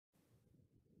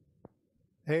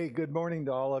Hey, good morning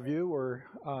to all of you. We're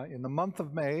in the month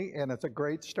of May, and it's a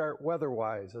great start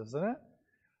weather-wise, isn't it?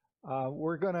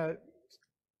 We're going to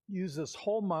use this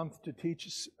whole month to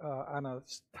teach on a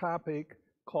topic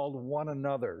called One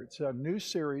Another. It's a new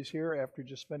series here after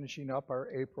just finishing up our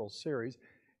April series,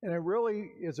 and it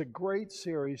really is a great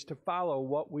series to follow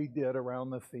what we did around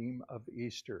the theme of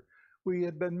Easter. We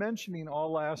had been mentioning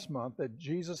all last month that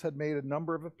Jesus had made a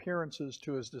number of appearances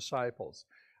to his disciples.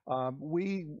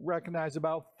 We recognize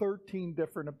about 13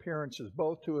 different appearances,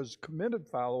 both to his committed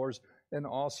followers and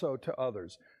also to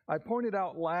others. I pointed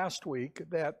out last week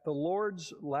that the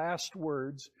Lord's last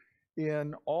words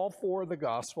in all four of the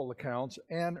gospel accounts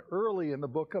and early in the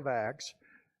book of Acts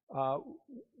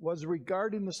was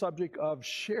regarding the subject of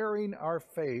sharing our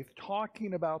faith,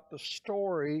 talking about the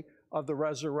story of the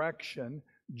resurrection.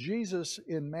 Jesus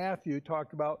in Matthew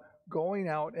talked about going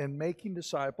out and making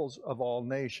disciples of all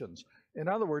nations. In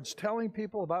other words, telling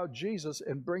people about Jesus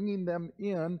and bringing them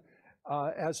in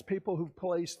as people who've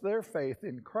placed their faith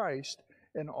in Christ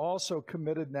and also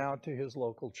committed now to his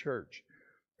local church.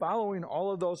 Following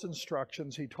all of those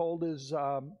instructions, he told his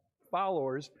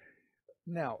followers,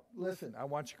 now, listen, I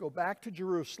want you to go back to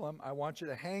Jerusalem. I want you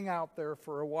to hang out there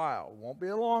for a while. It won't be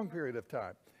a long period of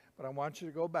time, but I want you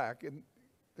to go back. And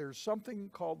there's something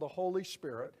called the Holy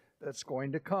Spirit that's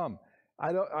going to come.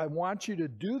 I want you to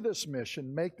do this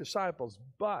mission, make disciples,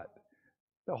 but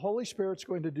the Holy Spirit's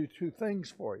going to do two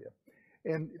things for you.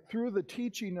 And through the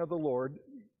teaching of the Lord,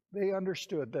 they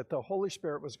understood that the Holy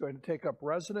Spirit was going to take up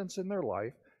residence in their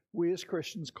life. We as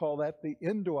Christians call that the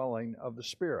indwelling of the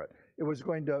Spirit. It was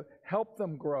going to help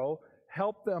them grow,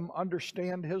 help them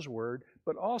understand His Word,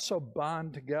 but also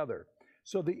bond together.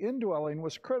 So the indwelling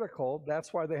was critical.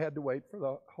 That's why they had to wait for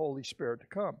the Holy Spirit to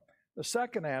come. The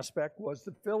second aspect was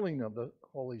the filling of the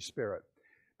Holy Spirit.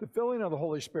 The filling of the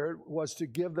Holy Spirit was to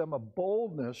give them a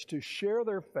boldness to share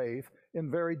their faith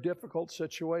in very difficult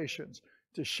situations,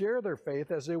 to share their faith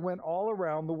as they went all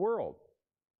around the world.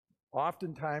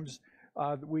 Oftentimes,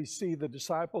 we see the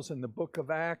disciples in the book of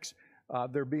Acts,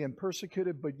 they're being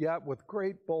persecuted, but yet with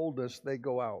great boldness they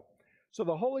go out. So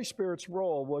the Holy Spirit's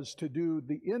role was to do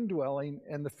the indwelling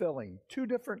and the filling, two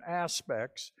different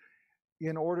aspects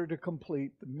in order to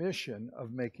complete the mission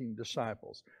of making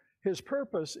disciples. His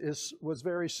purpose was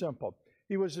very simple.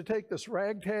 He was to take this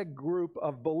ragtag group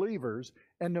of believers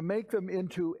and to make them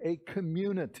into a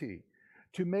community,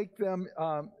 to make them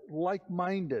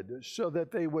like-minded so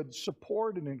that they would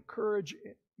support and encourage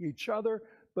each other,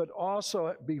 but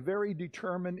also be very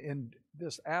determined in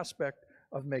this aspect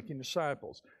of making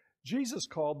disciples. Jesus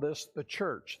called this the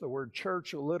church. The word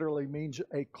church literally means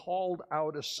a called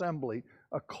out assembly,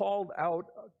 a called out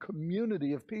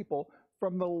community of people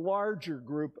from the larger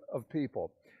group of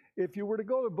people. If you were to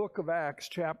go to the book of Acts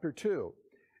chapter 2,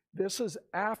 this is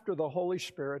after the Holy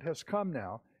Spirit has come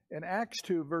now. In Acts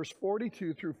 2, verse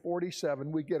 42 through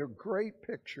 47, we get a great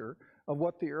picture of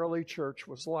what the early church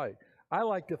was like. I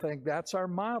like to think that's our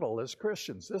model as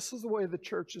Christians. This is the way the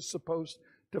church is supposed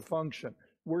to function.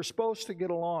 We're supposed to get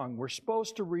along. We're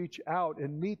supposed to reach out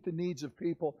and meet the needs of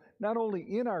people, not only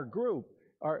in our group,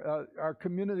 our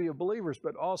community of believers,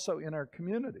 but also in our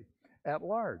community at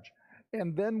large.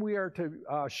 And then we are to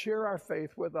share our faith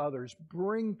with others,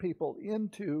 bring people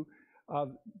into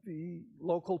the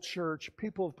local church.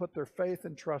 People have put their faith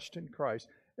and trust in Christ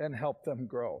and help them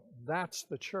grow. That's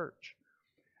the church.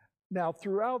 Now,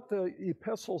 throughout the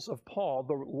epistles of Paul,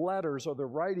 the letters or the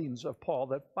writings of Paul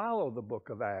that follow the book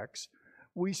of Acts,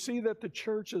 we see that the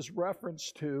church is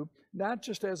referenced to not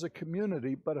just as a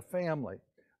community, but a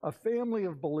family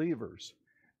of believers.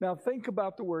 Now think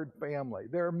about the word family.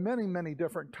 There are many, many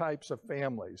different types of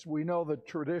families. We know the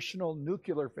traditional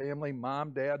nuclear family,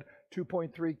 mom, dad,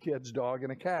 2.3 kids, dog,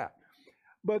 and a cat.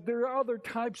 But there are other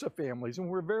types of families, and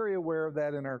we're very aware of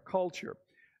that in our culture.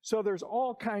 So there's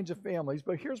all kinds of families,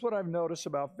 but here's what I've noticed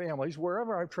about families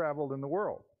wherever I've traveled in the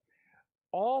world.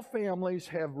 All families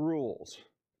have rules.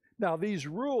 Now, these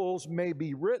rules may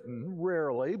be written,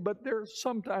 rarely, but they're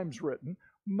sometimes written.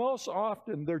 Most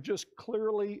often, they're just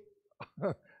clearly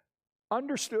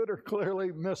understood or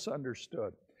clearly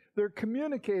misunderstood. They're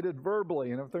communicated verbally,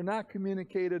 and if they're not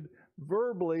communicated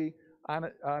verbally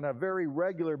on a very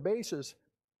regular basis,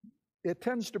 it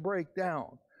tends to break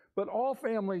down. But all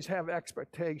families have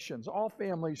expectations. All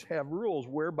families have rules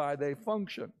whereby they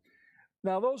function.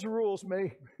 Now, those rules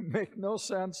may make no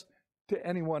sense to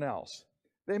anyone else.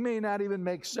 They may not even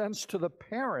make sense to the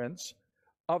parents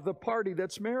of the party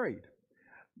that's married.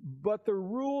 But the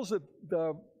rules that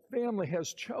the family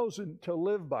has chosen to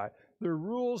live by, the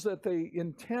rules that they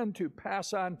intend to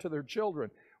pass on to their children,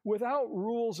 without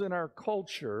rules in our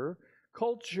culture,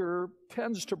 Culture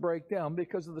tends to break down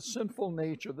because of the sinful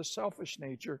nature, the selfish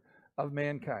nature of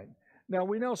mankind. Now,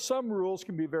 we know some rules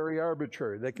can be very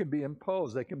arbitrary. They can be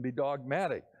imposed. They can be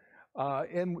dogmatic.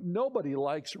 And nobody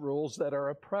likes rules that are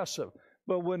oppressive.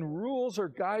 But when rules or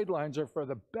guidelines are for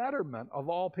the betterment of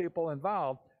all people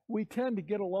involved, we tend to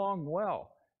get along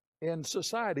well. And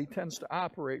society tends to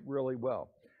operate really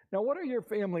well. Now, what are your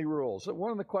family rules?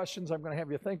 One of the questions I'm going to have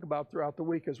you think about throughout the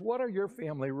week is, what are your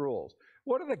family rules?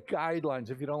 What are the guidelines,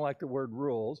 if you don't like the word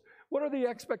rules? What are the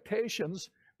expectations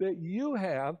that you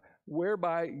have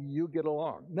whereby you get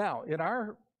along? Now, in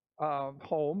our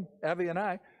home, Evie and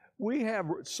I, we have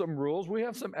some rules, we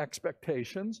have some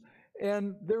expectations,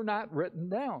 and they're not written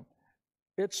down.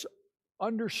 It's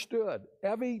understood.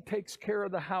 Evie takes care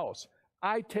of the house.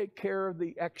 I take care of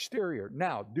the exterior.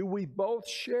 Now, do we both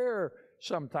share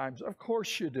sometimes? Of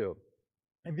course you do.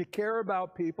 If you care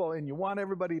about people and you want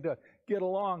everybody to get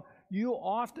along, you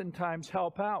oftentimes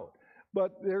help out.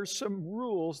 But there's some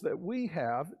rules that we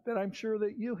have that I'm sure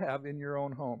that you have in your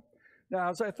own home. Now,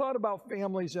 as I thought about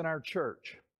families in our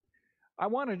church, I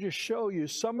want to just show you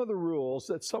some of the rules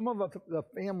that some of the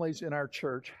families in our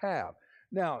church have.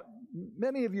 Now,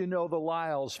 many of you know the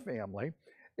Lyles family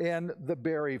and the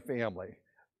Berry family.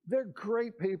 They're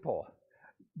great people.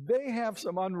 They have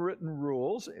some unwritten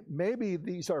rules. Maybe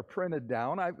these are printed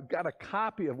down. I've got a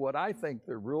copy of what I think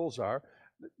their rules are.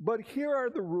 But here are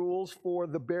the rules for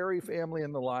the Berry family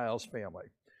and the Lyles family.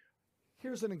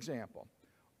 Here's an example.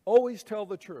 Always tell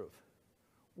the truth.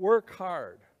 Work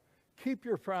hard. Keep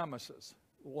your promises.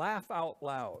 Laugh out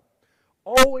loud.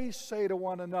 Always say to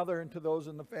one another and to those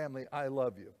in the family, I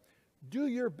love you. Do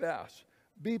your best.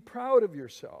 Be proud of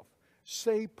yourself.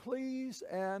 Say please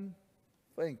and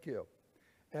thank you.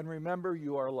 And remember,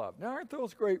 you are loved. Now, aren't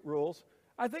those great rules?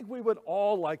 I think we would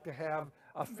all like to have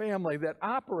a family that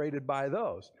operated by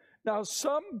those. Now,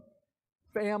 some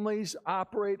families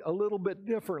operate a little bit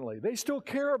differently. They still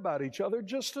care about each other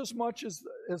just as much as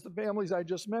the families I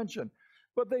just mentioned.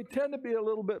 But they tend to be a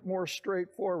little bit more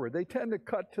straightforward. They tend to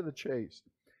cut to the chase.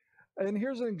 And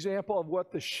here's an example of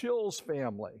what the Shills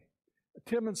family,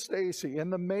 Tim and Stacy,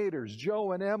 and the Maters,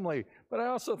 Joe and Emily, but I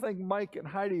also think Mike and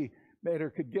Heidi Mater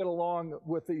could get along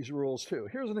with these rules too.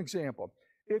 Here's an example.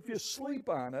 If you sleep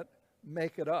on it,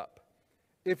 make it up.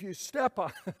 If you step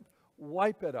on it,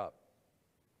 wipe it up.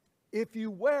 If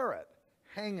you wear it,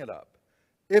 hang it up.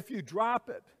 If you drop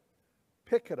it,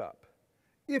 pick it up.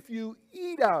 If you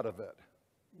eat out of it,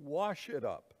 wash it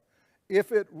up.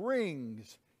 If it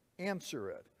rings, answer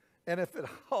it. And if it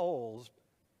howls,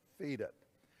 feed it.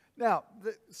 Now,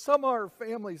 some of our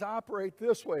families operate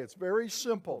this way. It's very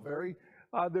simple,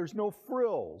 there's no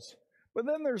frills. But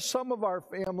then there's some of our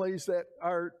families that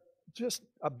are just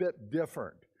a bit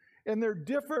different. And they're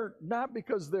different not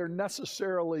because they're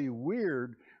necessarily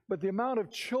weird, but the amount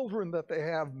of children that they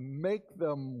have make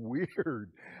them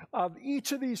weird.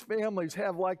 Each of these families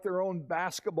have like their own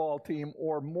basketball team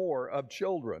or more of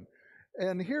children.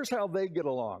 And here's how they get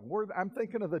along. I'm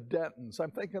thinking of the Dentons,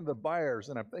 I'm thinking of the Byers,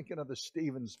 and I'm thinking of the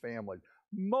Stevens family.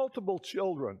 Multiple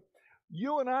children.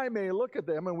 You and I may look at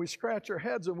them and we scratch our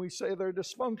heads and we say they're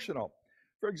dysfunctional.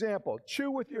 For example,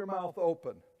 chew with your mouth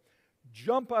open.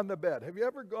 Jump on the bed. Have you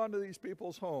ever gone to these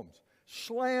people's homes?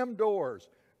 Slam doors.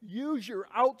 Use your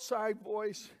outside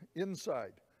voice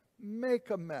inside. Make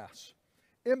a mess.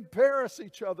 Embarrass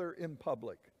each other in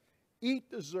public. Eat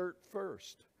dessert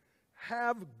first.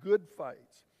 Have good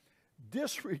fights.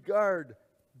 Disregard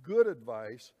good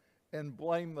advice and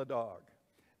blame the dog.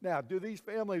 Now, do these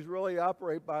families really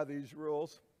operate by these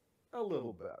rules? A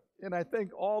little bit. And I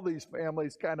think all these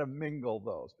families kind of mingle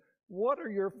those. What are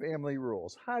your family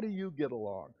rules? How do you get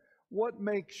along? What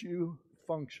makes you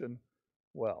function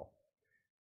well?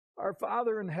 Our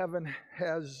Father in heaven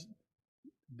has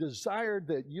desired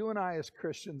that you and I as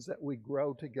Christians, that we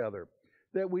grow together,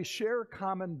 that we share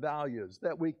common values,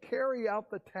 that we carry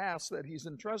out the tasks that He's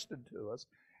entrusted to us.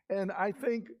 And I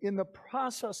think in the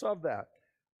process of that,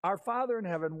 our Father in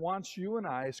heaven wants you and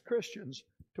I as Christians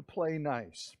to play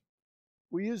nice.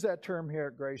 We use that term here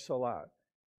at Grace a lot.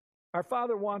 Our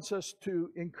Father wants us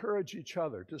to encourage each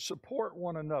other, to support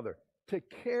one another, to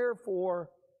care for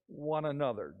one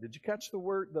another. Did you catch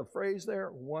the phrase there,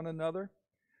 one another?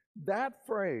 That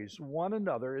phrase, one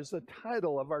another, is the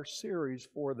title of our series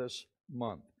for this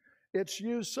month. It's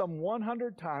used some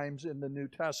 100 times in the New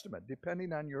Testament,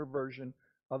 depending on your version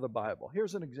of the Bible.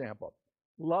 Here's an example.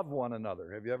 Love one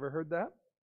another. Have you ever heard that?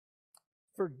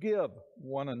 Forgive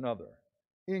one another.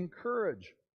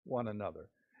 Encourage one another.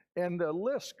 And the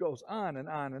list goes on and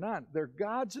on and on. They're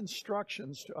God's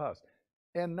instructions to us.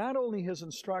 And not only His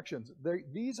instructions,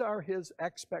 these are His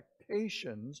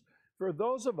expectations For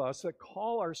those of us that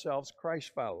call ourselves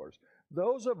Christ followers,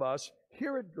 those of us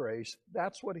here at Grace,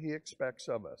 that's what He expects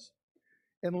of us.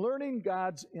 And learning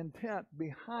God's intent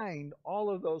behind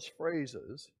all of those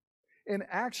phrases and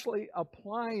actually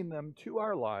applying them to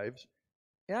our lives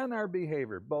and our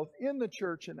behavior, both in the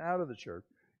church and out of the church,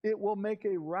 it will make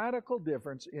a radical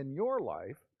difference in your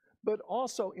life, but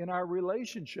also in our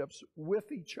relationships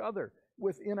with each other,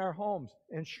 within our homes,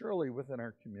 and surely within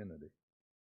our community.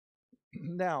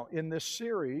 Now, in this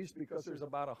series, because there's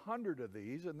about 100 of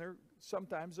these, and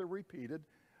sometimes they're repeated,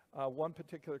 one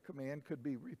particular command could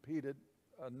be repeated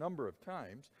a number of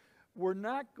times. We're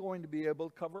not going to be able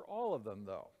to cover all of them,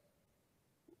 though.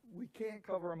 We can't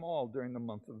cover them all during the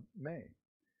month of May.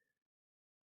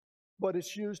 But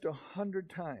it's used 100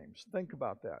 times. Think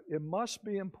about that. It must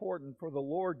be important for the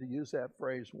Lord to use that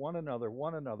phrase, one another,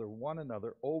 one another, one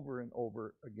another, over and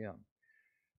over again.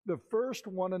 The first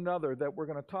one another that we're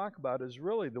going to talk about is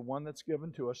really the one that's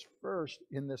given to us first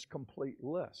in this complete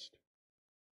list.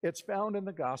 It's found in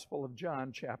the Gospel of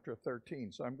John, chapter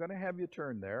 13. So I'm going to have you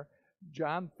turn there.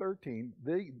 John 13,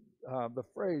 the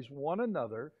phrase one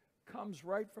another comes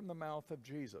right from the mouth of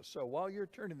Jesus. So while you're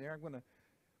turning there, I'm going to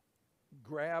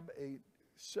grab a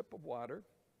sip of water.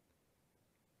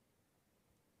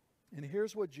 And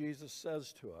here's what Jesus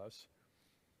says to us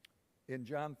in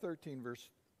John 13, verse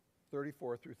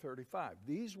 34 through 35.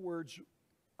 These words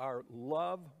are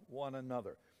love one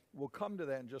another. We'll come to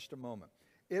that in just a moment.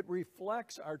 It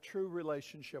reflects our true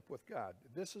relationship with God.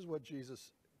 This is what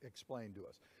Jesus explained to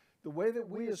us. The way that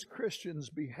we as Christians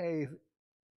behave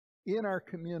in our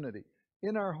community,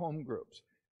 in our home groups,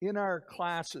 in our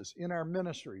classes, in our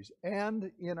ministries,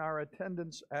 and in our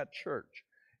attendance at church.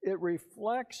 It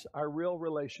reflects our real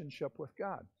relationship with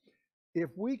God.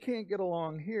 If we can't get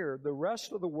along here, the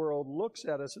rest of the world looks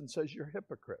at us and says, you're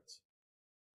hypocrites.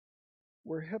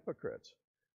 We're hypocrites.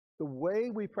 The way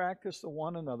we practice the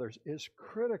one another's is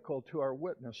critical to our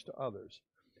witness to others.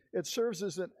 It serves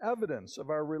as an evidence of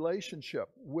our relationship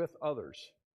with others,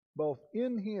 both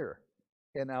in here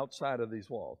and outside of these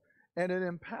walls. And it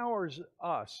empowers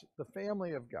us, the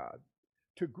family of God,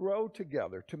 to grow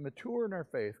together, to mature in our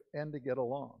faith, and to get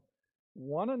along.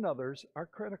 One another's are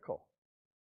critical.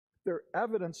 They're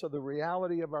evidence of the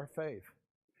reality of our faith.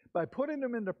 By putting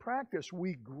them into practice,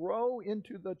 we grow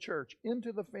into the church,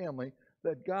 into the family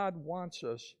that God wants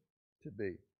us to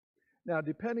be. Now,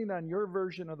 depending on your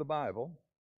version of the Bible,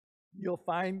 you'll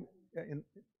find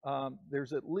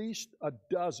there's at least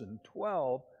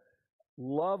 12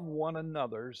 love one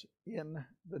another's in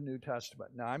the New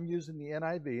Testament. Now, I'm using the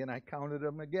NIV, and I counted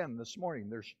them again this morning.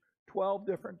 There's 12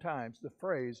 different times the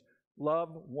phrase love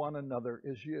one another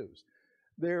is used.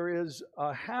 There is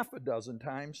a half a dozen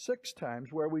times, 6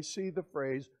 times, where we see the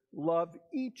phrase love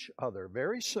each other,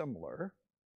 very similar.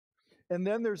 And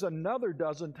then there's another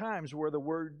dozen times where the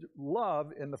word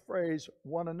love in the phrase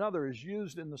one another is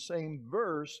used in the same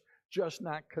verse, just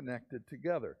not connected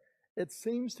together. It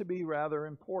seems to be rather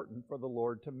important for the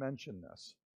Lord to mention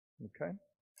this. Okay?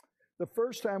 The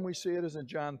first time we see it is in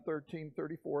John 13,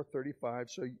 34, 35,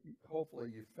 so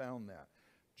hopefully you found that.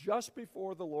 Just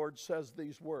before the Lord says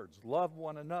these words, love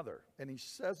one another, and He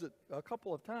says it a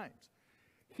couple of times.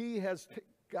 He has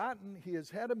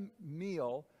had a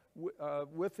meal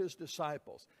with His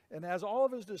disciples. And as all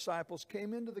of His disciples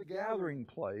came into the gathering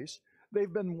place,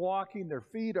 they've been walking, their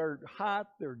feet are hot,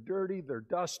 they're dirty, they're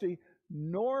dusty.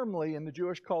 Normally in the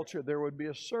Jewish culture, there would be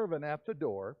a servant at the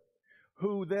door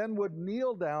who then would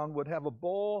kneel down, would have a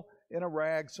bowl and a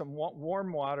rag, some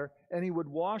warm water, and he would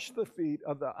wash the feet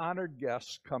of the honored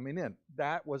guests coming in.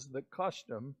 That was the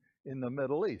custom in the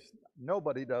Middle East.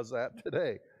 Nobody does that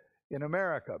today in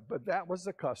America, but that was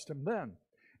the custom then.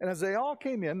 And as they all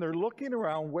came in, they're looking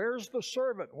around, where's the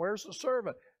servant? Where's the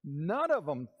servant? None of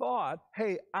them thought,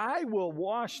 hey, I will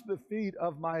wash the feet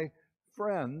of my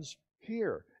friends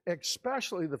here,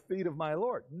 especially the feet of my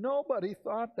Lord. Nobody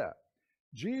thought that.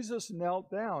 Jesus knelt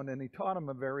down and He taught them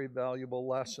a very valuable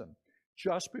lesson.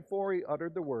 Just before He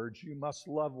uttered the words, you must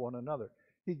love one another,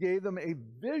 He gave them a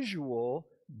visual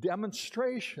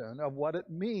demonstration of what it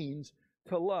means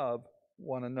to love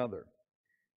one another.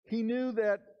 He knew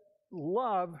that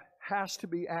love has to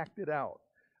be acted out.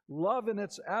 Love in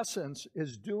its essence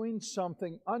is doing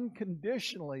something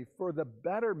unconditionally for the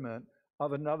betterment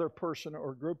of another person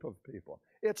or group of people.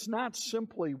 It's not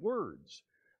simply words.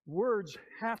 Words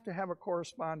have to have a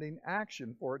corresponding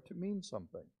action for it to mean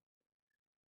something.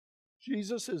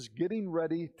 Jesus is getting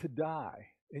ready to die,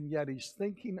 and yet He's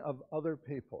thinking of other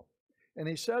people. And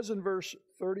He says in verse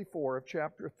 34 of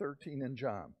chapter 13 in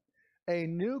John, a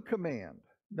new command,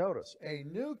 notice, a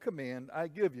new command I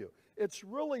give you. It's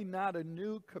really not a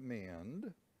new command.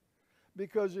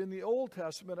 Because in the Old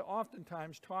Testament, it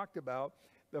oftentimes talked about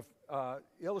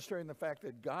illustrating the fact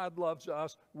that God loves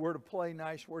us, we're to play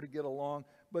nice, we're to get along.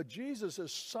 But Jesus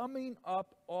is summing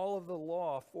up all of the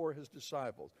law for his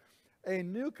disciples. A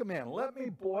new command, let me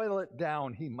boil it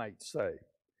down, he might say,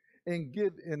 and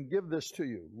give this to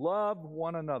you. Love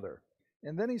one another.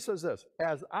 And then he says this,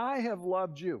 as I have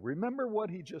loved you. Remember what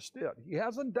he just did. He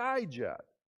hasn't died yet.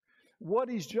 What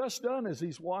he's just done is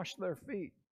he's washed their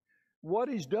feet. What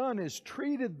he's done is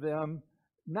treated them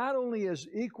not only as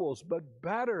equals, but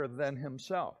better than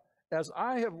himself. As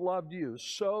I have loved you,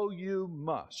 so you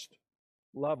must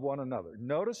love one another.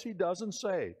 Notice he doesn't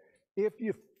say, if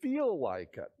you feel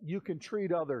like it, you can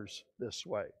treat others this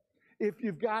way. If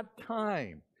you've got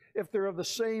time, if they're of the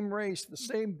same race, the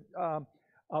same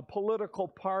political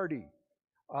party,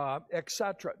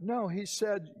 etc. No, he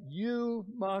said, you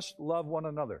must love one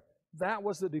another. That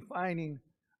was the defining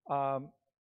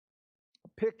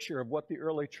picture of what the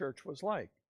early church was like.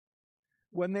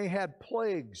 When they had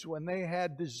plagues, when they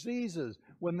had diseases,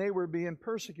 when they were being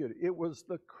persecuted, it was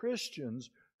the Christians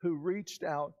who reached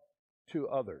out to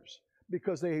others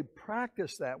because they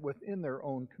practiced that within their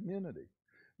own community.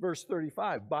 Verse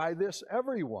 35, by this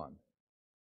everyone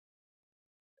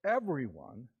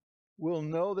will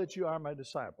know that you are my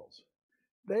disciples.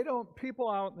 People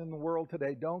out in the world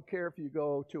today don't care if you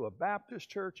go to a Baptist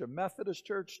church, a Methodist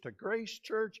church, to Grace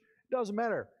Church. It doesn't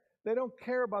matter. They don't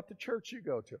care about the church you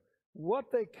go to.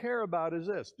 What they care about is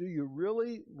this. Do you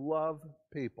really love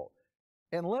people?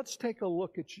 And let's take a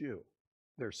look at you,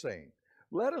 they're saying.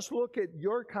 Let us look at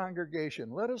your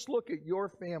congregation. Let us look at your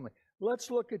family. Let's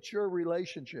look at your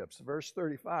relationships. Verse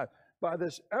 35, by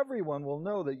this everyone will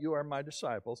know that you are my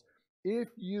disciples if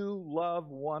you love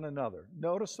one another.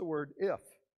 Notice the word if.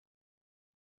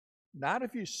 Not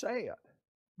if you say it,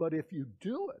 but if you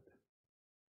do it.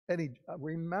 And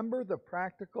remember the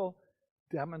practical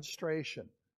demonstration.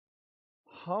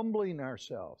 Humbling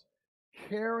ourselves,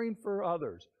 caring for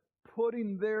others,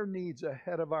 putting their needs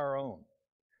ahead of our own,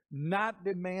 not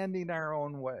demanding our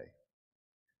own way.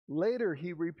 Later,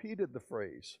 he repeated the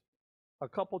phrase. A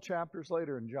couple chapters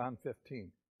later in John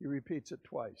 15, he repeats it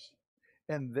twice.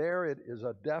 And there it is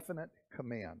a definite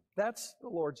command. That's the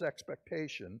Lord's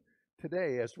expectation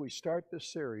today as we start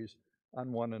this series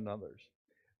on one another's.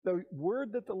 The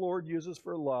word that the Lord uses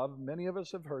for love, many of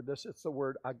us have heard this, it's the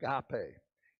word agape.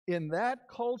 In that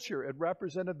culture, it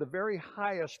represented the very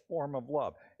highest form of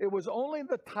love. It was only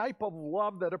the type of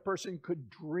love that a person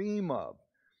could dream of.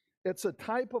 It's a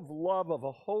type of love of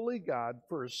a holy God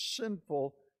for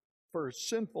sinful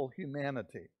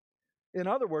humanity. In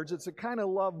other words, it's the kind of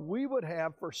love we would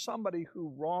have for somebody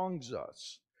who wrongs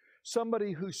us,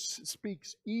 somebody who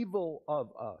speaks evil of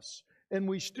us, and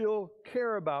we still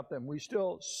care about them, we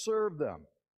still serve them.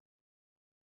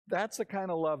 That's the kind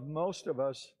of love most of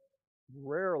us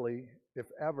rarely, if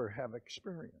ever, have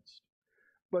experienced.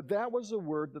 But that was the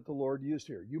word that the Lord used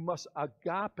here. You must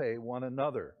agape one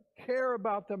another. Care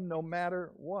about them no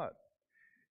matter what.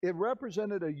 It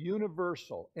represented a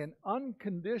universal and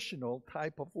unconditional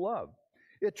type of love.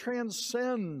 It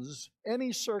transcends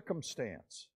any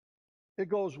circumstance. It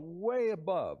goes way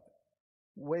above,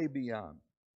 way beyond.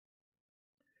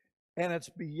 And it's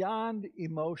beyond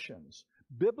emotions.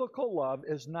 Biblical love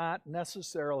is not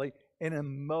necessarily an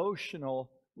emotional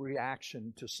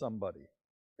reaction to somebody.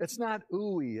 It's not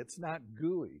ooey, it's not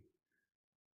gooey.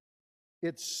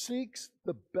 It seeks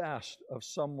the best of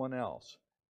someone else.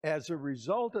 As a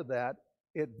result of that,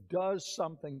 it does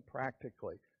something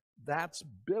practically. That's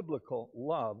biblical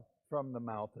love from the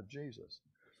mouth of Jesus.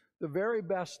 The very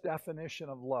best definition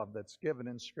of love that's given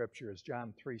in Scripture is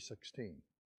John 3:16.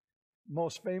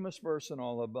 Most famous verse in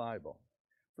all the Bible.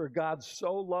 For God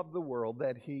so loved the world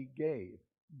that he gave.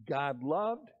 God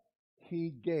loved, he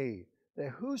gave, that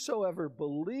whosoever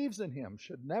believes in him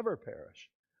should never perish,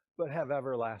 but have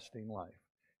everlasting life.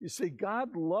 You see,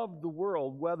 God loved the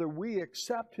world whether we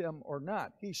accept him or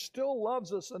not. He still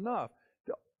loves us enough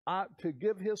to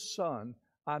give his Son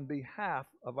on behalf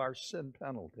of our sin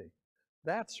penalty.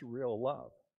 That's real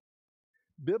love.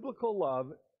 Biblical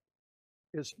love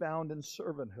is found in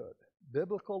servanthood.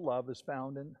 Biblical love is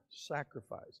found in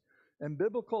sacrifice. And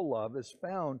biblical love is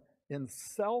found in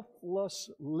selfless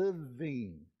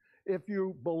living. If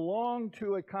you belong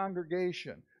to a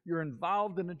congregation, you're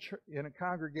involved in a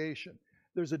congregation,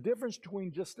 there's a difference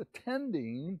between just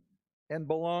attending and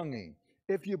belonging.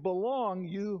 If you belong,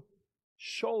 you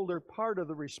shoulder part of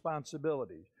the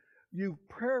responsibility. You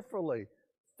prayerfully,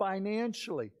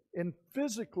 financially, and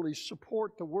physically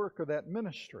support the work of that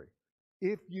ministry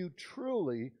if you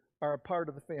truly are a part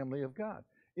of the family of God.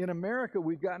 In America,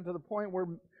 we've gotten to the point where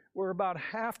where about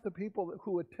half the people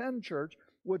who attend church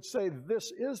would say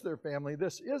this is their family,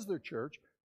 this is their church,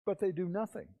 but they do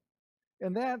nothing.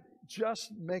 And that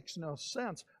just makes no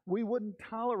sense. We wouldn't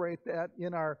tolerate that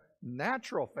in our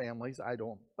natural families, I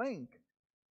don't think.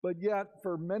 But yet,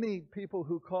 for many people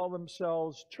who call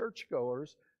themselves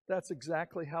churchgoers, that's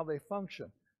exactly how they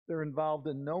function. They're involved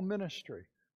in no ministry.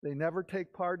 They never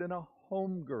take part in a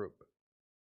home group.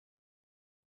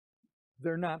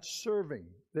 They're not serving.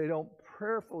 They don't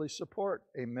prayerfully support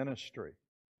a ministry.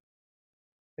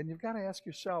 And you've got to ask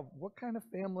yourself, what kind of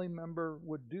family member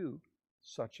would do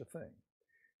such a thing?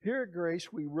 Here at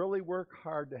Grace, we really work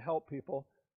hard to help people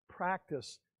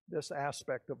practice this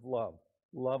aspect of love.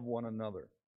 Love one another.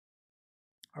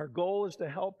 Our goal is to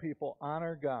help people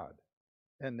honor God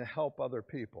and to help other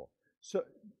people. So,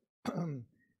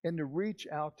 and to reach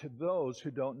out to those who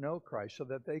don't know Christ so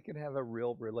that they can have a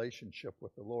real relationship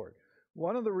with the Lord.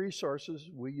 One of the resources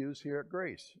we use here at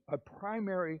Grace, a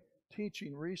primary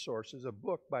teaching resource, is a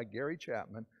book by Gary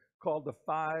Chapman called The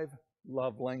 5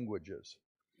 Love Languages.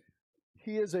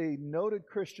 He is a noted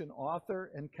Christian author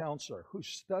and counselor who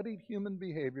studied human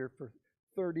behavior for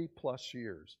 30 plus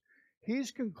years.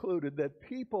 He's concluded that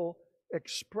people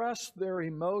express their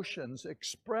emotions,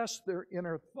 express their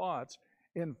inner thoughts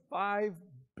in 5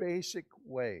 basic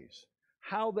ways.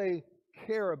 How they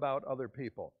care about other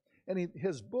people. And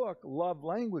his book, Love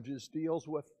Languages, deals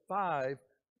with 5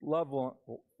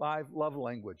 love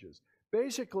languages.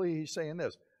 Basically, he's saying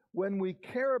this: when we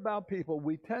care about people,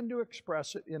 we tend to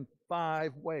express it in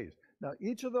 5 ways. Now,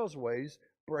 each of those ways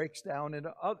breaks down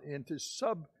into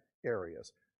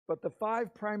sub-areas. But the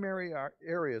 5 primary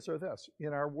areas are this: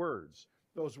 in our words.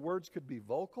 Those words could be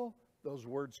vocal, those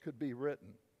words could be written.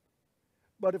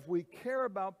 But if we care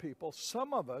about people,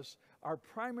 some of us, our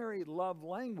primary love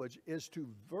language is to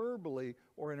verbally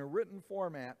or in a written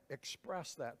format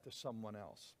express that to someone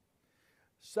else.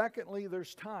 Secondly,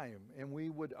 there's time, and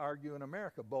we would argue in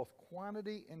America, both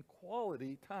quantity and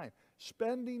quality time.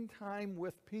 Spending time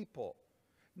with people,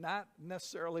 not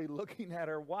necessarily looking at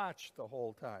our watch the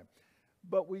whole time,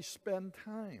 but we spend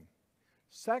time.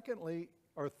 Secondly,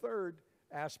 or third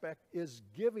aspect, is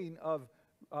giving of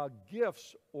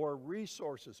gifts or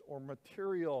resources or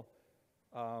material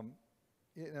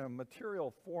in a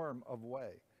material form of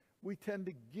way. We tend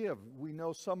to give. We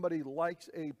know somebody likes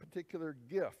a particular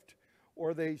gift,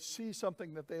 or they see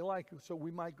something that they like, so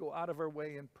we might go out of our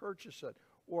way and purchase it,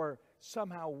 or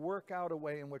somehow work out a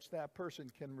way in which that person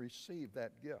can receive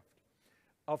that gift.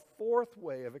 A fourth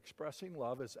way of expressing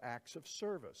love is acts of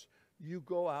service. You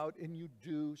go out and you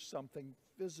do something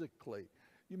physically.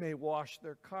 You may wash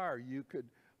their car. You could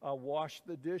wash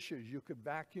the dishes. You could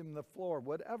vacuum the floor,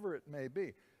 whatever it may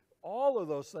be. All of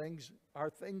those things are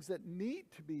things that need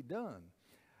to be done.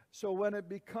 So when it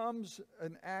becomes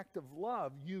an act of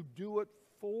love, you do it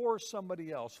for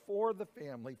somebody else, for the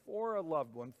family, for a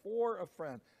loved one, for a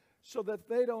friend, so that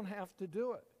they don't have to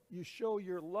do it. You show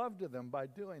your love to them by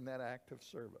doing that act of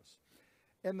service.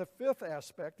 And the fifth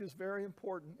aspect is very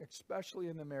important, especially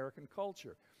in American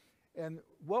culture. And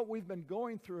what we've been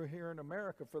going through here in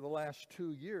America for the last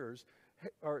 2 years,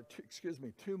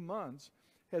 2 months,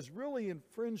 has really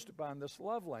infringed upon this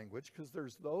love language, because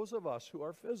there's those of us who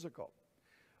are physical.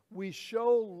 We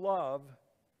show love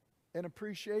and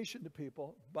appreciation to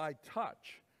people by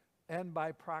touch and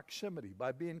by proximity,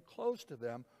 by being close to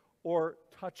them or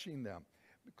touching them.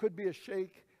 It could be a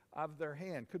shake of their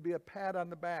hand, could be a pat on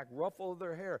the back, ruffle of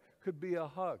their hair, could be a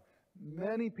hug.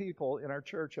 Many people in our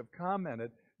church have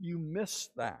commented, you miss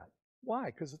that. Why?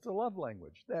 Because it's a love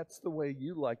language. That's the way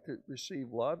you like to receive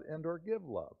love and or give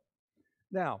love.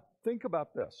 Now, think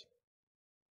about this.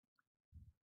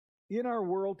 In our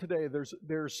world today,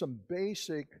 there's some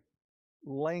basic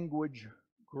language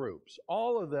groups.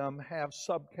 All of them have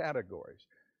subcategories,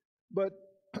 but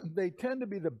they tend to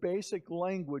be the basic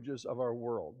languages of our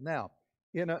world. Now,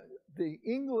 the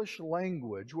English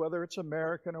language, whether it's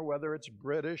American or whether it's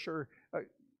British or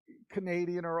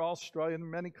Canadian or Australian,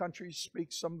 many countries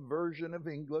speak some version of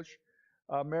English.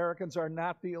 Americans are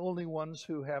not the only ones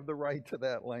who have the right to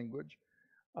that language.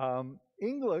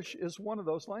 English is one of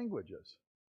those languages.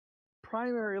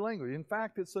 Primary language. In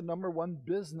fact, it's the #1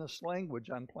 business language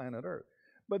on planet Earth.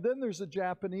 But then there's the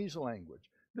Japanese language.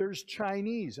 There's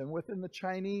Chinese, and within the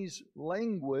Chinese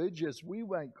language, as we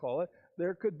might call it,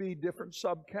 there could be different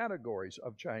subcategories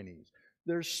of Chinese.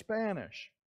 There's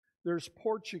Spanish, there's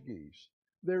Portuguese,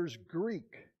 there's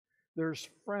Greek, there's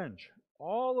French.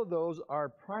 All of those are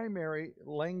primary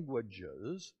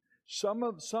languages.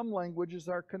 Some languages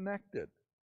are connected.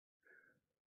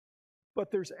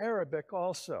 But there's Arabic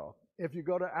also. If you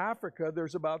go to Africa,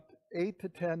 there's about 8 to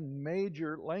 10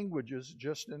 major languages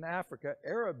just in Africa,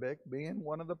 Arabic being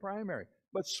one of the primary.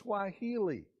 But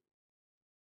Swahili,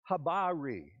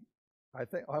 Habari,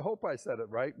 I hope I said it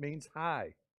right, means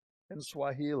hi in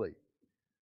Swahili.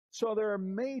 So there are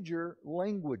major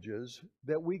languages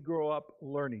that we grow up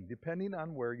learning, depending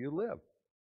on where you live,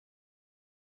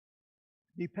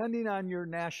 depending on your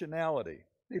nationality,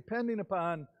 depending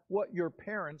upon what your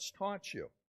parents taught you.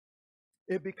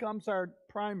 It becomes our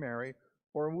primary,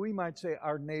 or we might say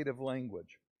our native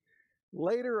language.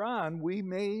 Later on, we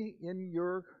may, in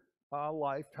your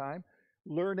lifetime,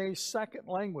 learn a second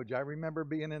language. I remember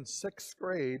being in 6th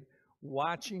grade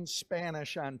watching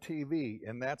Spanish on TV,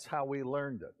 and that's how we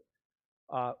learned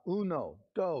it. Uno,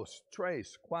 dos,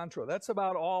 tres, cuatro. That's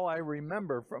about all I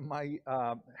remember from my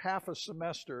half a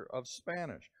semester of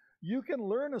Spanish. You can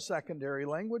learn a secondary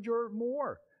language or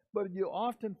more, but you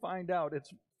often find out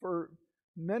it's, for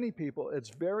many people, it's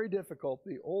very difficult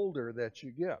the older that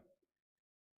you get.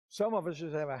 Some of us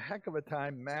just have a heck of a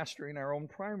time mastering our own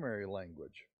primary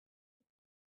language.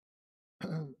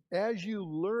 As you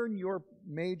learn your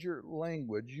major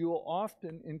language, you'll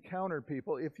often encounter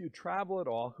people, if you travel at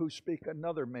all, who speak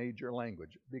another major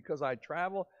language. Because I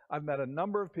travel, I've met a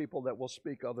number of people that will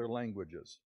speak other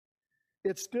languages.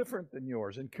 It's different than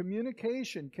yours, and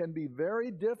communication can be very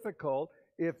difficult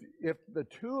if the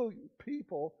two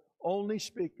people only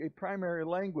speak a primary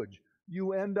language.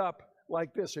 You end up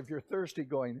like this if you're thirsty,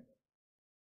 going,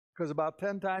 because about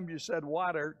 10 times you said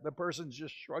water, the person's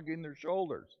just shrugging their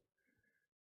shoulders.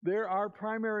 There are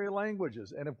primary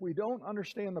languages, and if we don't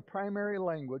understand the primary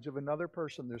language of another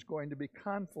person, there's going to be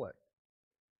conflict.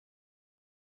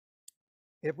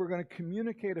 If we're going to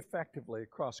communicate effectively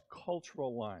across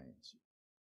cultural lines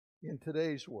in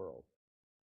today's world,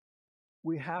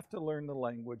 we have to learn the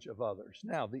language of others.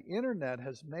 Now, the internet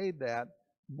has made that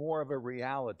more of a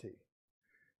reality.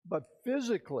 But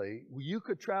physically, you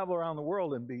could travel around the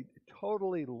world and be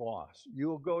totally lost.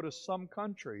 You'll go to some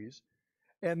countries,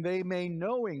 and they may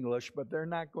know English, but they're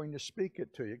not going to speak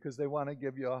it to you because they want to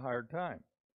give you a hard time.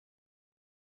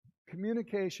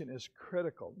 Communication is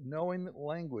critical. Knowing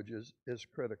languages is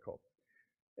critical.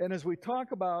 And as we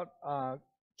talk about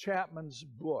Chapman's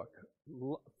book,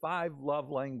 5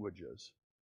 Love Languages,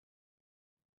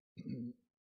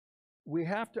 we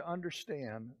have to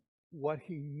understand what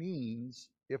he means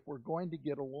if we're going to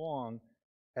get along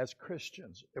as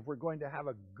Christians, if we're going to have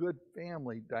a good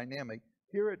family dynamic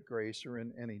here at Grace or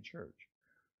in any church.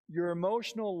 Your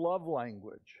emotional love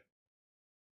language,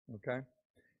 okay,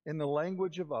 in the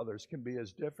language of others can be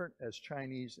as different as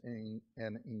Chinese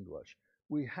and English.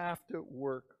 We have to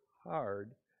work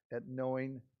hard at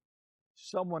knowing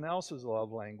someone else's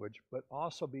love language, but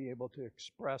also be able to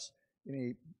express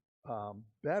in a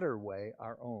better way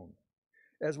our own.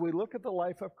 As we look at the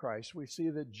life of Christ, we see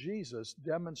that Jesus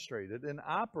demonstrated and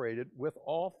operated with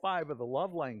all 5 of the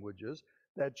love languages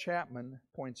that Chapman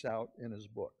points out in his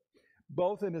book,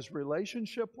 both in his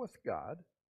relationship with God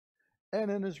and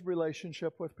in his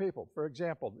relationship with people. For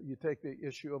example, you take the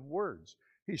issue of words.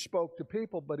 He spoke to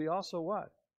people, but he also what?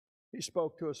 He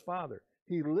spoke to his Father.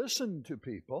 He listened to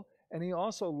people, and he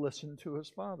also listened to his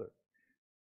Father.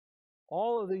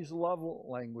 All of these love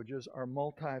languages are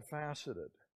multifaceted,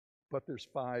 but there's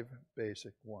 5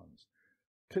 basic ones.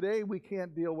 Today, we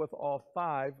can't deal with all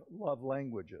 5 love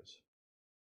languages.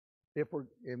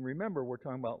 And remember, we're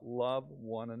talking about love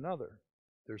one another.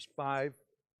 There's 5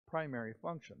 primary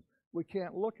functions. We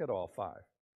can't look at all 5,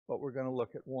 but we're going to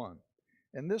look at one.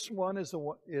 And this one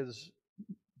is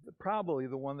probably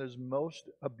the one that is most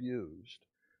abused,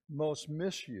 most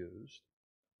misused,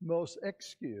 most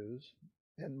excused,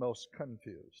 and most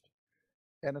confused.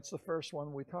 And it's the first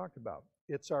one we talked about.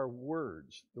 It's our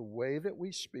words, the way that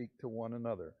we speak to one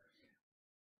another.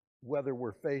 Whether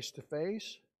we're face to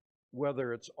face,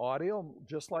 whether it's audio,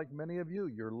 just like many of you,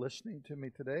 you're listening to me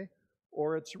today,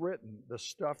 or it's written, the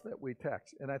stuff that we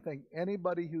text. And I think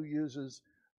anybody who uses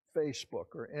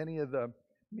Facebook or any of the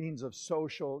means of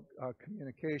social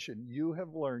communication, you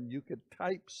have learned you could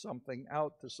type something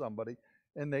out to somebody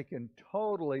and they can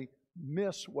totally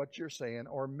miss what you're saying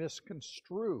or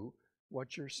misconstrue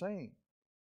what you're saying.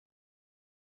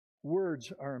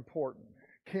 Words are important.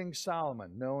 King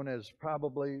Solomon, known as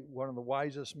probably one of the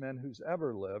wisest men who's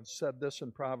ever lived, said this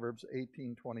in Proverbs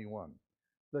 18:21.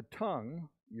 The tongue,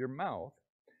 your mouth,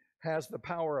 has the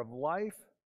power of life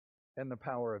and the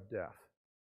power of death.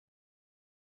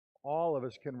 All of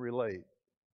us can relate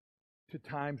to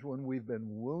times when we've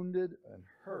been wounded and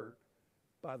hurt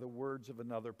by the words of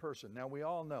another person. Now, we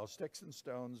all know sticks and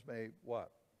stones may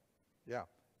what? Yeah,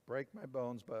 break my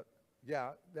bones, but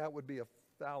yeah, that would be a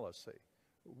fallacy.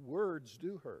 Words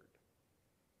do hurt.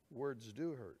 Words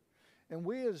do hurt. And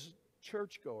we as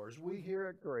churchgoers, we here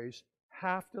at Grace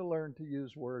have to learn to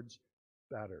use words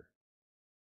better.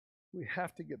 We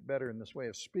have to get better in this way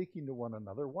of speaking to one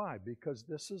another. Why? Because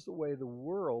this is the way the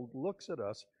world looks at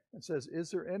us and says,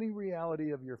 is there any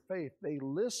reality of your faith? They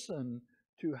listen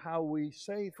to how we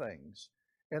say things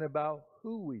and about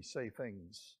who we say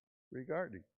things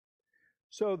regarding.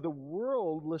 So the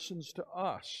world listens to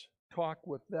us talk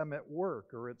with them at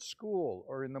work or at school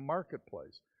or in the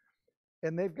marketplace.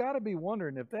 And they've got to be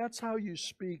wondering, if that's how you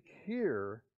speak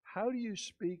here, how do you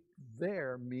speak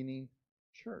there, meaning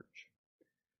church?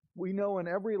 We know in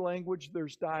every language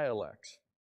there's dialects,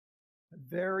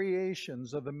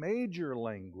 variations of the major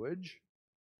language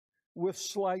with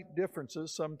slight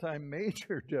differences, sometimes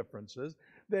major differences,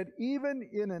 that even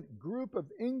in a group of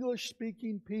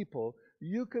English-speaking people,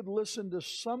 you could listen to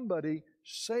somebody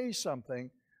say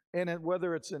something, and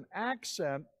whether it's an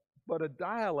accent, but a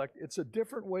dialect, it's a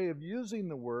different way of using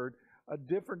the word, a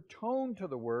different tone to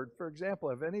the word. For example,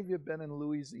 have any of you been in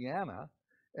Louisiana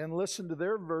and listened to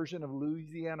their version of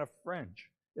Louisiana French?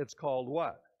 It's called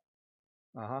what?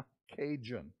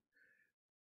 Cajun.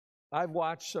 I've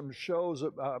watched some shows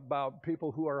about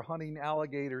people who are hunting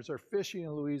alligators or fishing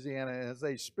in Louisiana, and as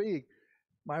they speak,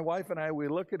 my wife and I, we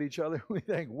look at each other and we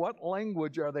think, what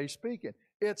language are they speaking?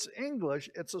 It's English.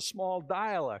 It's a small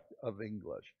dialect of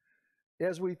English.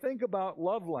 As we think about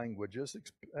love languages,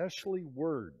 especially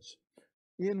words,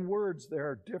 in words there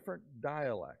are different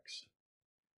dialects,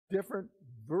 different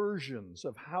versions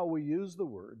of how we use the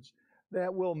words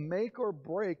that will make or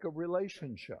break a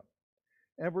relationship.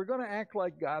 And if we're going to act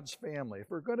like God's family,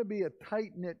 if we're going to be a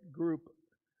tight-knit group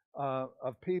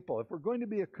of people, if we're going to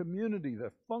be a community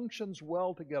that functions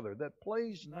well together, that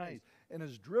plays nice, and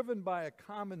is driven by a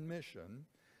common mission,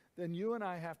 then you and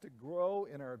I have to grow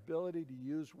in our ability to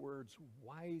use words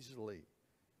wisely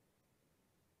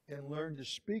and learn to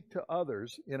speak to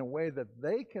others in a way that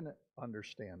they can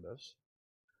understand us,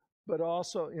 but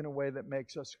also in a way that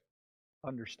makes us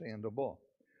understandable.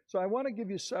 So I want to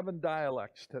give you 7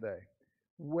 dialects today,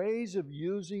 ways of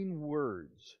using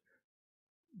words.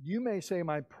 You may say,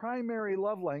 my primary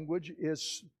love language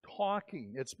is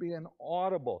talking. It's being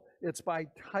audible. It's by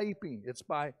typing. It's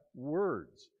by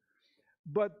words.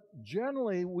 But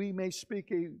generally, we may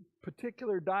speak a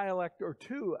particular dialect or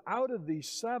two out of these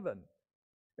 7.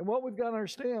 And what we've got to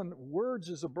understand, words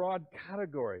is a broad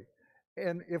category.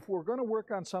 And if we're going to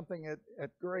work on something at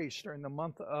Grace during the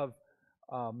month of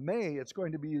May, it's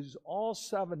going to be use all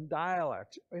 7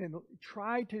 dialects and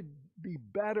try to be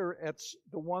better at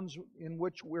the ones in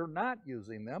which we're not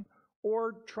using them,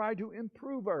 or try to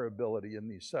improve our ability in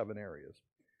these 7 areas.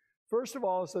 First of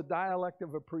all is the dialect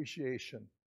of appreciation.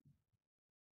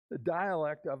 The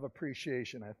dialect of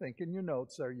appreciation. I think in your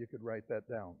notes there you could write that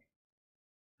down.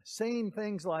 Saying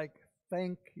things like,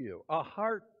 thank you, a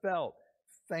heartfelt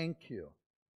thank you,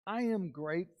 I am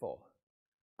grateful,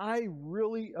 I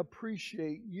really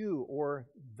appreciate you or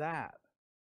that.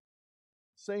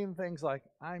 Saying things like,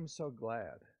 I'm so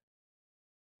glad.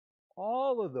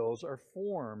 All of those are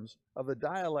forms of the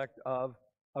dialect of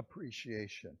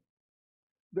appreciation.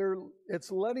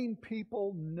 It's letting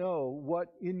people know what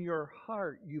in your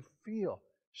heart you feel.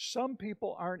 Some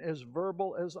people aren't as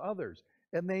verbal as others,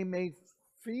 and they may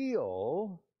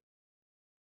feel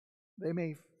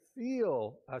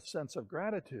a sense of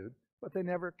gratitude, but they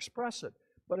never express it.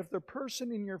 But if the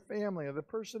person in your family or the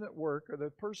person at work or the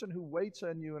person who waits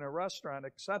on you in a restaurant,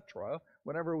 etc.,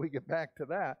 whenever we get back to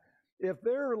that, if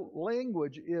their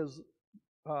language is,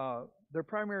 their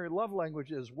primary love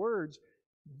language is words,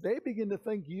 they begin to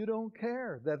think you don't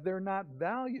care, that they're not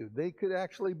valued. They could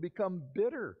actually become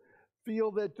bitter,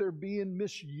 feel that they're being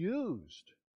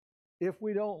misused if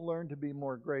we don't learn to be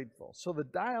more grateful. So the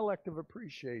dialect of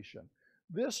appreciation.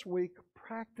 This week,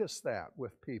 practice that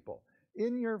with people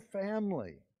in your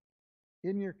family,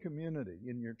 in your community,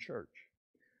 in your church.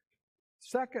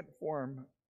 Second form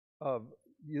of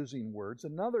using words,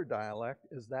 another dialect,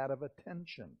 is that of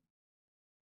attention.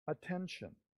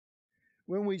 Attention.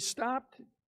 When we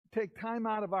take time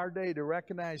out of our day to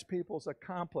recognize people's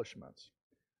accomplishments,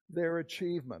 their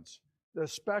achievements, the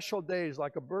special days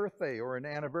like a birthday or an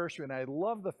anniversary, and I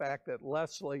love the fact that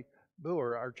Leslie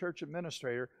Boer, our church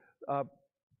administrator,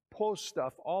 posts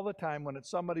stuff all the time when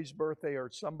it's somebody's birthday or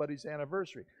somebody's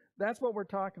anniversary. That's what we're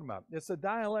talking about. It's a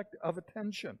dialect of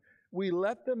attention. We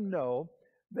let them know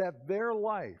that their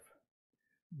life,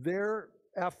 their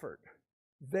effort,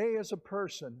 they as a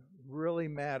person really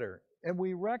matter. And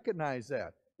we recognize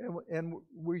that, and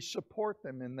we support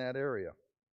them in that area.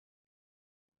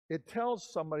 It tells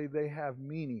somebody they have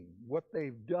meaning. What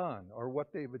they've done or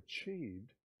what they've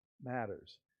achieved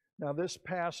matters. Now, this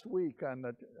past week on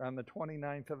the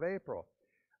 29th of April,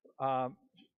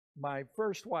 my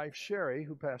first wife, Sherry,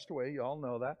 who passed away, you all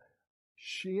know that,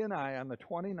 she and I, on the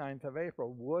 29th of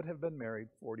April, would have been married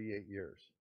 48 years.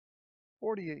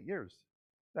 48 years.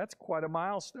 That's quite a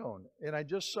milestone. And I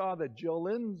just saw that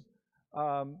Jolynn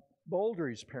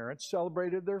Bouldry's parents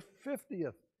celebrated their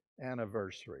 50th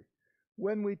anniversary.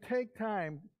 When we take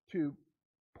time to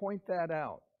point that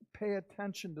out, pay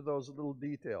attention to those little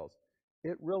details,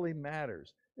 it really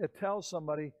matters. It tells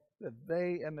somebody that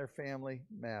they and their family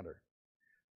matter.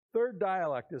 Third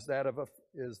dialect is that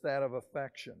of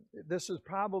affection. This is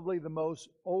probably the most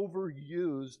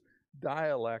overused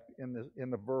dialect in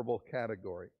the verbal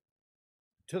category,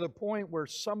 to the point where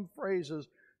some phrases,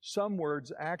 some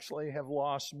words actually have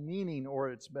lost meaning or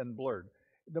it's been blurred.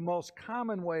 The most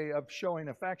common way of showing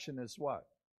affection is what?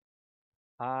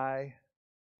 I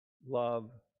love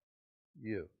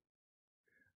you.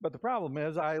 But the problem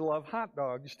is I love hot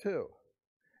dogs too.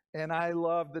 And I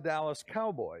love the Dallas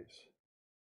Cowboys.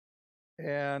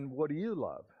 And what do you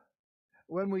love?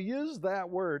 When we use that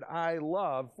word, I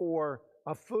love, for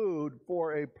a food,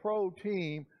 for a pro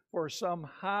team, for some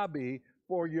hobby,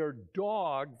 for your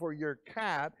dog, for your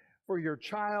cat, for your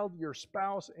child, your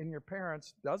spouse, and your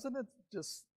parents, doesn't it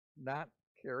just not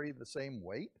carry the same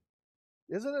weight?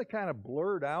 Isn't it kind of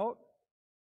blurred out?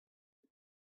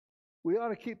 We ought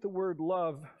to keep the word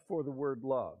love for the word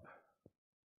love,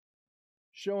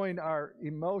 showing our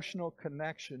emotional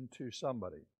connection to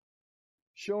somebody,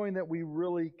 showing that we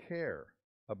really care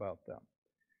about them.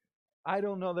 I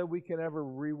don't know that we can ever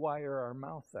rewire our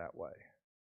mouth that way,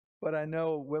 but I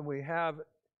know when we have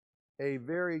a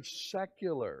very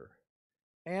secular,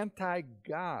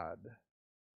 anti-God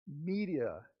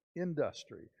media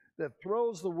industry that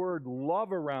throws the word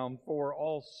love around for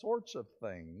all sorts of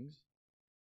things,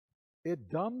 it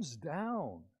dumbs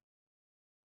down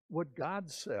what God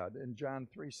said in John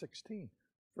 3:16,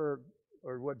 or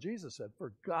what Jesus said,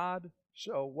 for God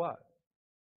so what?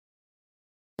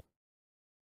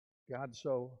 God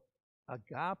so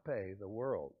agape the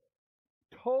world.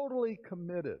 Totally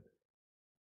committed.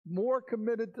 More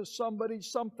committed to somebody,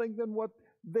 something than what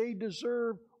they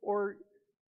deserve or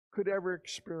could ever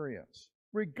experience,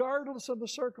 regardless of the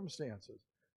circumstances.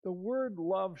 The word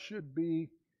love should be,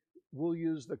 we'll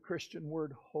use the Christian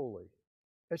word holy.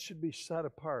 It should be set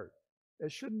apart.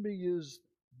 It shouldn't be used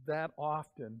that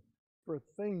often for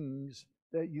things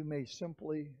that you may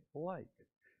simply like.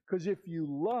 Because if you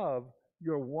love,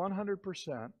 you're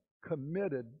 100%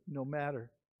 committed no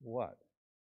matter what.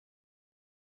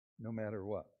 No matter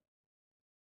what.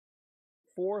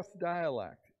 Fourth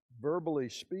dialect, verbally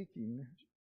speaking,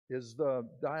 is the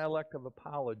dialect of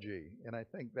apology. And I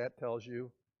think that tells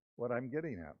you what I'm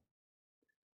getting at.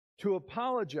 To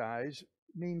apologize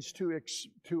means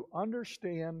to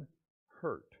understand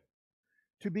hurt,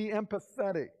 to be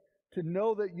empathetic, to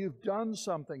know that you've done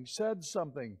something, said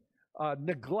something,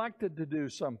 neglected to do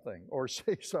something or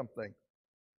say something,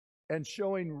 and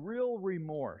showing real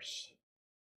remorse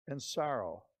and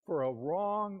sorrow for a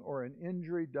wrong or an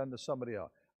injury done to somebody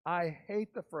else. I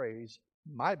hate the phrase,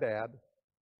 my bad.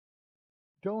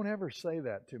 Don't ever say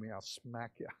that to me, I'll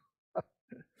smack you.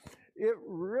 It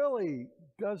really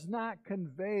does not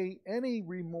convey any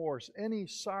remorse, any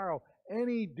sorrow,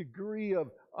 any degree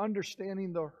of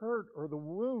understanding the hurt or the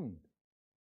wound.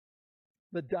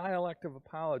 The dialect of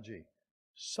apology.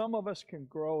 Some of us can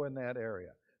grow in that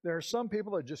area. There are some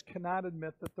people that just cannot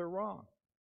admit that they're wrong,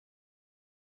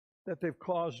 that they've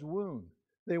caused wound.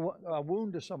 They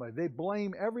wound to somebody. They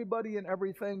blame everybody and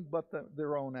everything but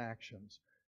their own actions.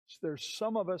 So there's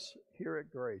some of us here at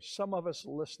Grace, some of us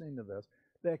listening to this,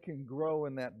 that can grow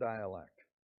in that dialect.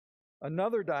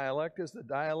 Another dialect is the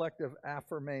dialect of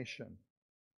affirmation.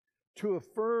 To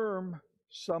affirm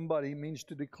somebody means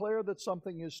to declare that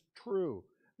something is true,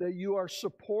 that you are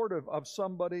supportive of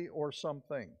somebody or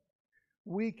something.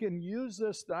 We can use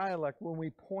this dialect when we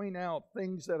point out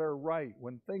things that are right,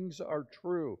 when things are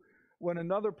true. When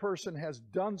another person has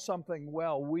done something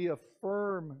well, we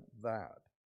affirm that.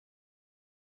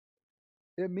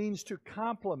 It means to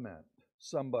compliment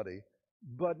somebody,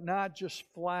 but not just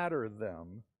flatter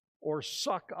them or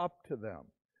suck up to them.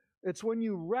 It's when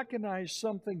you recognize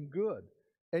something good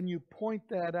and you point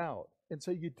that out and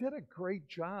say, you did a great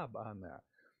job on that.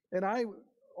 And I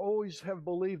always have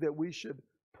believed that we should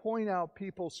point out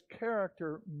people's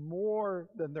character more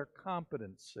than their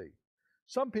competency.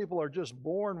 Some people are just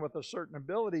born with a certain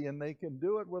ability and they can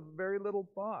do it with very little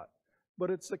thought. But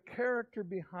it's the character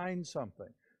behind something.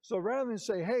 So rather than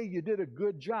say, hey, you did a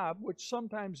good job, which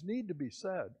sometimes need to be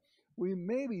said, we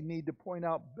maybe need to point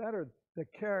out better the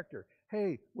character.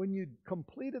 Hey, when you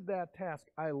completed that task,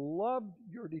 I loved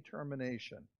your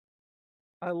determination.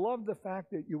 I love the fact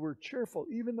that you were cheerful,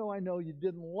 even though I know you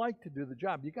didn't like to do the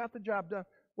job. You got the job done.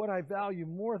 What I value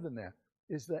more than that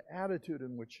is the attitude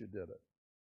in which you did it.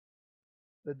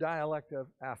 The dialect of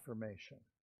affirmation.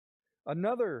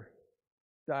 Another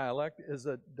dialect is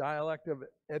a dialect of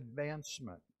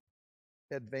advancement.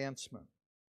 Advancement.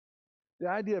 The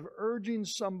idea of urging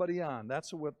somebody on.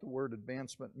 That's what the word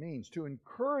advancement means. To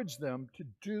encourage them to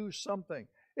do something.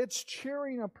 It's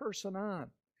cheering a person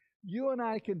on. You and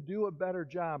I can do a better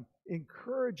job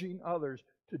encouraging others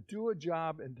to do a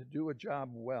job and to do a job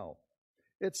well.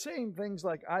 It's saying things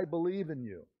like, I believe in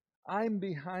you. I'm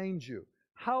behind you.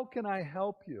 How can I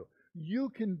help you? You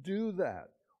can do that.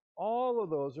 All of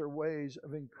those are ways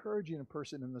of encouraging a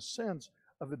person in the sense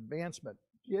of advancement,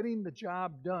 getting the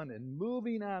job done and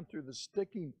moving on through the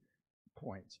sticking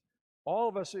points. All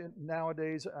of us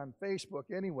nowadays on Facebook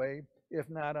anyway, if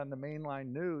not on the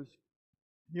mainline news,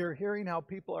 you're hearing how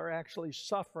people are actually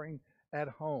suffering at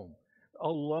home,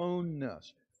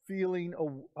 aloneness, feeling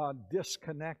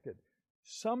disconnected.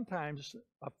 Sometimes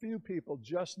a few people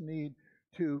just need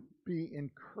to be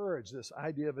encouraged, this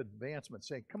idea of advancement,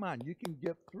 saying, come on, you can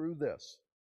get through this.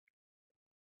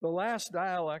 The last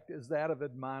dialect is that of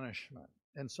admonishment.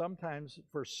 And sometimes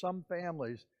for some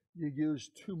families, you use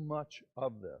too much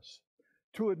of this.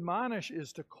 To admonish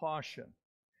is to caution.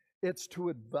 It's to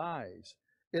advise.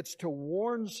 It's to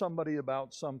warn somebody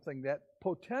about something that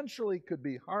potentially could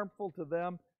be harmful to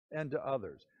them and to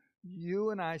others. You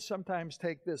and I sometimes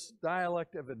take this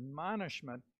dialect of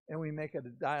admonishment and we make it a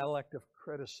dialect of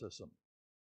criticism.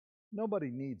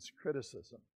 Nobody needs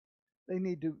criticism. They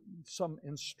need some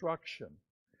instruction.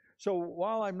 So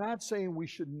while I'm not saying we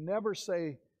should never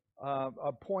say,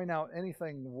 point out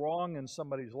anything wrong in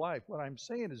somebody's life, what I'm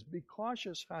saying is be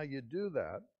cautious how you do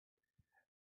that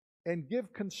and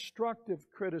give constructive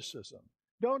criticism.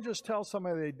 Don't just tell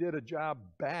somebody they did a job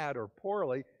bad or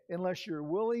poorly unless you're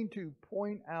willing to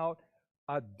point out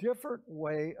a different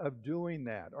way of doing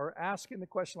that, or asking the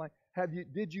question like,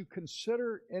 did you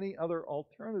consider any other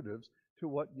alternatives to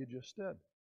what you just did?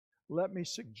 Let me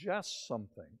suggest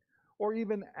something, or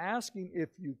even asking if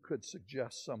you could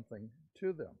suggest something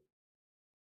to them.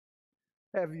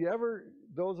 Have you ever,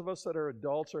 those of us that are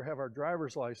adults or have our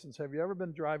driver's license, have you ever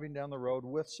been driving down the road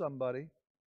with somebody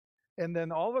and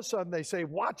then all of a sudden they say,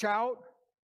 watch out?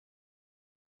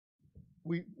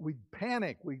 We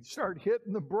panic. We start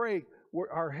hitting the brake.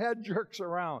 Our head jerks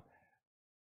around.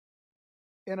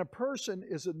 And a person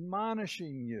is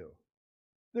admonishing you.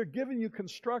 They're giving you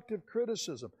constructive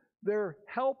criticism. They're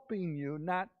helping you,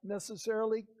 not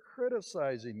necessarily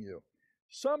criticizing you.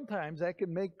 Sometimes that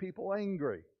can make people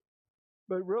angry.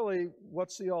 But really,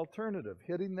 what's the alternative?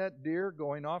 Hitting that deer,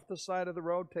 going off the side of the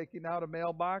road, taking out a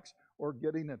mailbox, or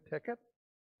getting a ticket?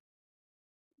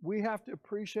 We have to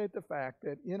appreciate the fact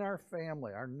that in our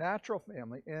family, our natural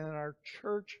family, and in our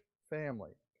church family,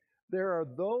 there are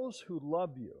those who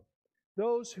love you,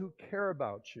 those who care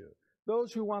about you,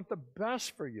 those who want the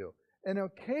best for you, and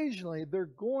occasionally they're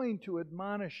going to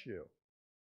admonish you.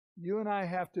 You and I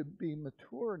have to be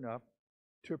mature enough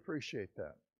to appreciate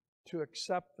that, to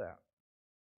accept that,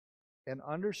 and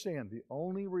understand the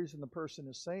only reason the person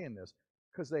is saying this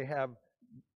because they have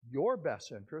your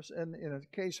best interest, and in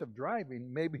a case of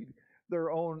driving, maybe their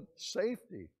own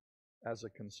safety as a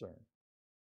concern.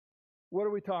 What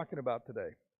are we talking about today?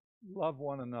 Love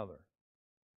one another.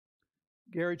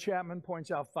 Gary Chapman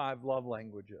points out 5 love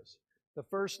languages. The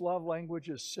first love language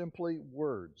is simply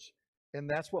words, and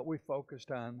that's what we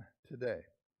focused on today.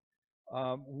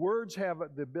 Words have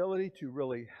the ability to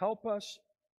really help us.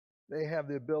 They have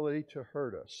the ability to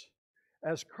hurt us.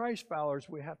 As Christ followers,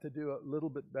 we have to do a little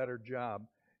bit better job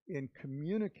in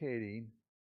communicating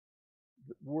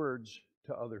words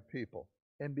to other people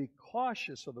and be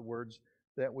cautious of the words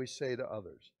that we say to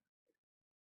others.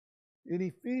 In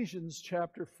Ephesians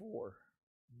chapter 4,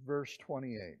 verse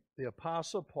 28, the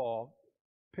Apostle Paul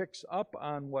picks up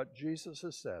on what Jesus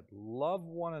has said, love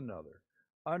one another.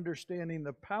 Understanding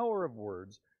the power of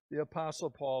words, the Apostle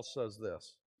Paul says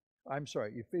this.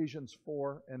 Ephesians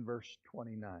 4 and verse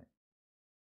 29.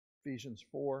 Ephesians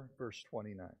 4, verse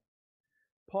 29.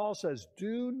 Paul says,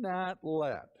 do not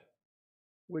let,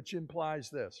 which implies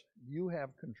this, you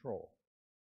have control.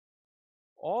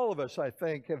 All of us, I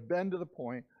think, have been to the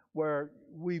point where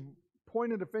we've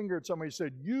pointed a finger at somebody and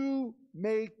said, you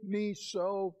make me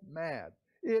so mad.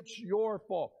 It's your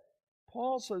fault.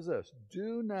 Paul says this,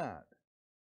 do not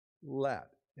let.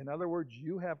 In other words,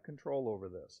 you have control over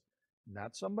this.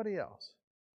 not somebody else.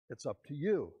 It's up to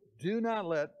you. Do not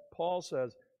let, Paul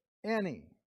says, any,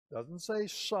 doesn't say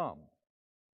some,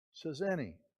 says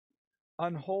any,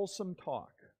 unwholesome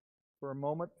talk. For a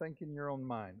moment, think in your own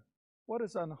mind. What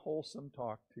is unwholesome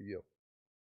talk to you?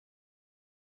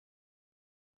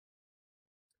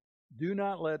 Do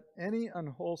not let any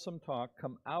unwholesome talk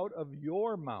come out of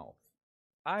your mouth.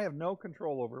 I have no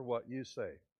control over what you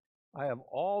say. I have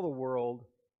all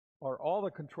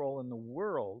the control in the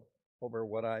world over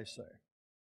what I say.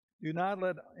 Do not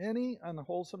let any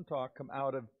unwholesome talk come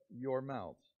out of your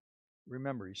mouths.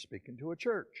 Remember, he's speaking to a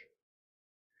church.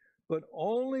 But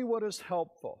only what is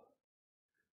helpful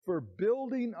for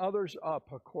building others up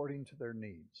according to their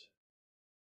needs,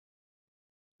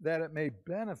 that it may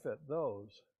benefit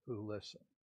those who listen.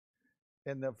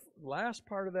 And the last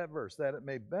part of that verse, that it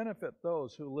may benefit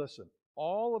those who listen.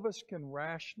 All of us can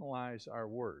rationalize our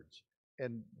words,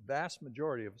 and vast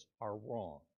majority of us are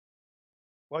wrong.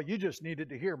 Well, you just needed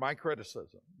to hear my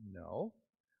criticism. No,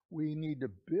 we need to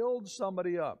build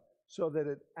somebody up so that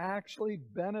it actually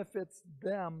benefits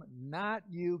them, not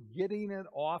you getting it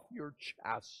off your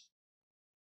chest.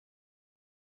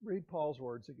 Read Paul's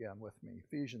words again with me,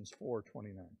 Ephesians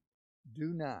 4:29.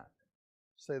 Do not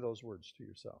say those words to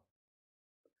yourself.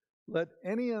 Let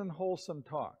any unwholesome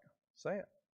talk, say it,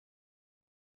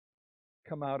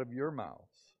 come out of your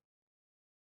mouths.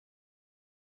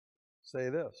 Say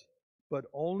this, but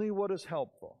only what is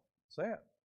helpful, say it,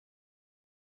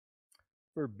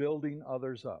 for building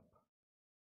others up,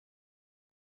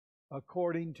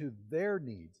 according to their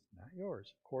needs, not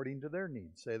yours, according to their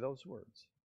needs. Say those words.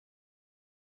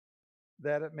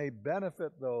 That it may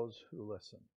benefit those who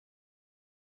listen.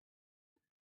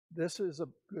 This is a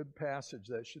good passage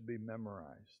that should be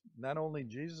memorized. Not only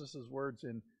Jesus' words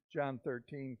in John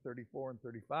 13, 34 and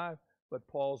 35, but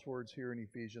Paul's words here in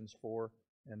Ephesians 4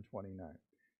 and 29.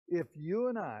 If you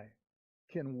and I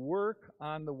can work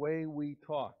on the way we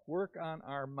talk, work on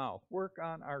our mouth, work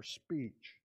on our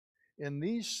speech in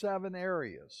these 7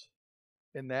 areas,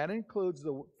 and that includes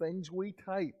the things we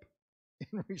type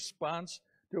in response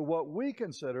to what we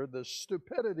consider the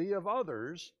stupidity of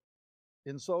others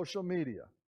in social media.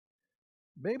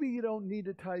 Maybe you don't need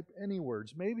to type any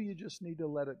words. Maybe you just need to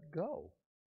let it go.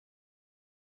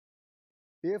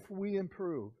 If we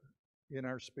improve in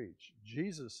our speech,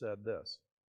 Jesus said this,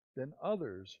 then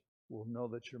others will know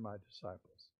that you're my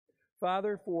disciples.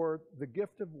 Father, for the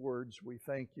gift of words, we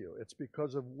thank you. It's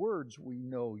because of words we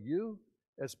know you.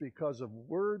 It's because of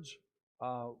words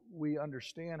we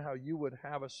understand how you would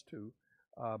have us to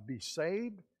be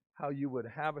saved, how you would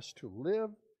have us to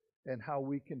live, and how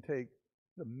we can take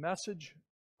the message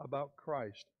about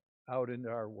Christ out into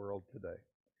our world today.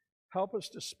 Help us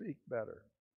to speak better.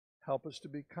 Help us to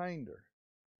be kinder.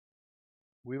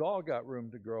 We've all got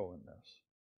room to grow in this.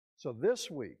 So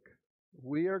this week,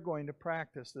 we are going to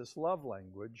practice this love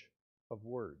language of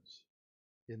words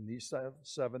in these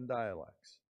 7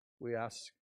 dialects. We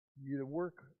ask you to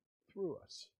work through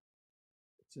us.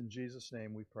 It's in Jesus'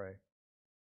 name we pray.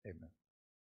 Amen.